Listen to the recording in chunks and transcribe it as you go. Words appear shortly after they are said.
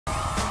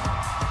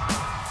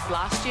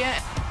last year.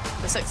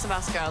 The 6 of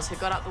us girls who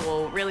got up the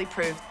wall really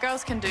proved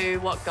girls can do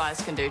what guys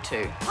can do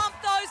too. Pump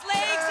those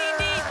legs,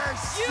 Indy!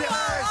 You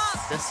are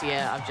up! This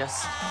year, I've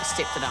just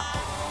stepped it up.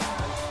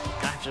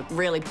 I have to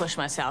really push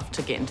myself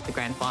to get into the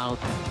grand final.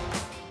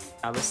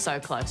 I was so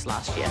close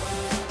last year.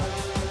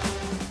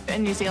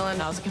 In New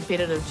Zealand, I was a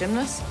competitive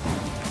gymnast.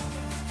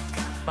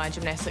 My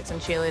gymnastics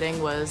and cheerleading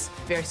was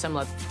very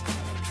similar.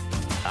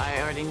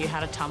 I already knew how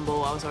to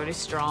tumble, I was already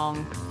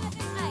strong.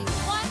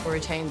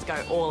 Routines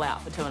go all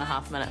out for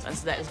 2.5 minutes, and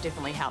so that has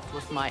definitely helped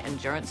with my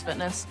endurance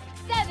fitness.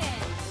 7.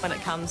 When it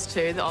comes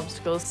to the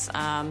obstacles,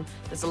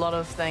 there's a lot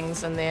of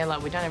things in there,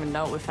 like we don't even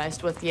know what we're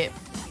faced with yet.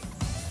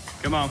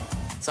 Come on.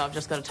 So I've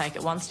just got to take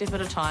it one step at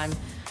a time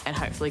and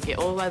hopefully get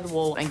all the way to the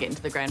wall and get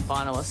into the grand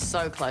final. I was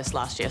so close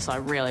last year, so I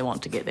really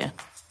want to get there.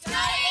 Go,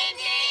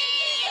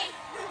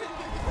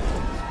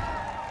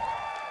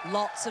 Indy!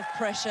 Lots of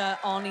pressure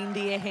on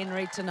India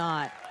Henry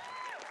tonight.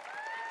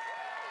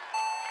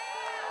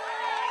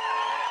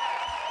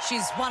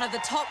 She's one of the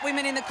top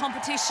women in the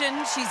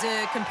competition. She's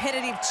a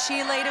competitive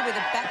cheerleader with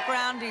a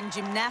background in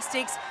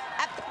gymnastics.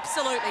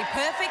 Absolutely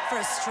perfect for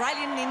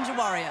Australian Ninja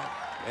Warrior.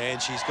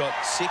 And she's got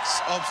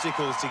 6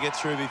 obstacles to get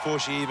through before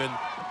she even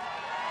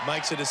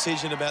makes a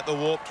decision about the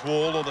warped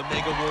wall or the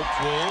mega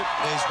warped wall.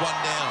 There's one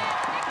down.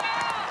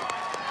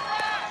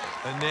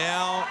 And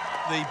now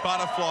the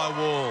butterfly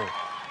wall.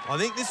 I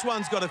think this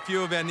one's got a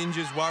few of our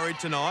ninjas worried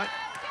tonight.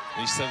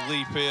 Needs to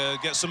leap here,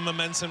 get some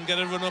momentum, get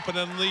a run up and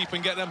then leap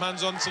and get them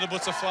hands onto the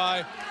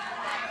butterfly.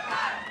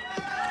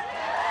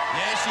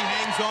 Yeah, she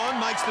hangs on,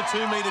 makes the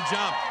 2-metre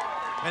jump.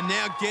 And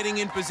now getting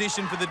in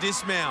position for the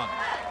dismount.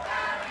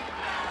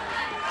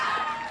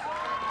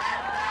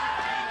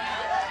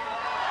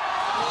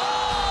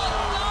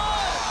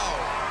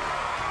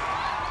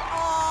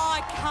 Oh,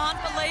 I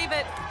can't believe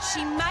it.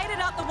 She made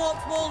it up the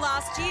warped wall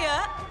last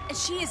year, and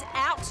she is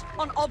out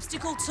on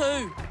obstacle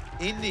 2.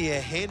 India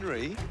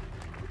Henry,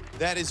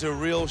 that is a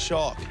real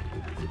shock.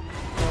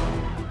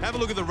 Have a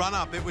look at the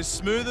run-up. It was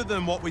smoother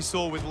than what we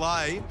saw with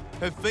Lay.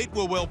 Her feet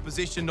were well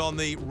positioned on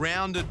the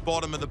rounded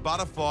bottom of the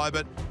butterfly,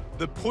 but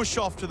the push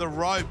off to the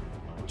rope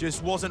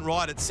just wasn't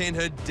right. It sent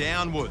her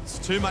downwards.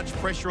 Too much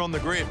pressure on the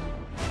grip.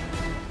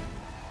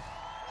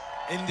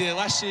 India,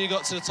 last year you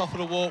got to the top of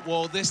the warp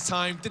wall. This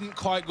time didn't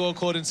quite go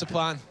according to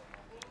plan.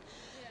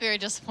 Very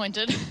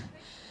disappointed.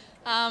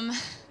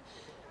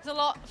 It's a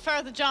lot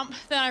further jump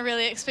than I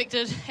really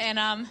expected, and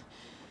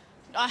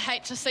I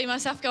hate to see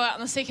myself go out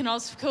on the second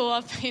obstacle.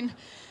 I've been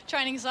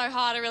training so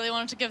hard, I really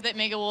wanted to give that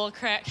mega wall a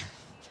crack.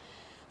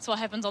 That's what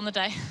happens on the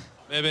day.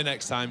 Maybe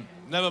next time.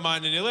 Never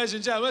mind, India. Ladies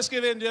and gentlemen, let's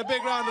give India a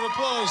big round of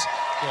applause.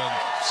 Go on,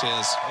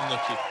 cheers.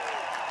 Unlucky.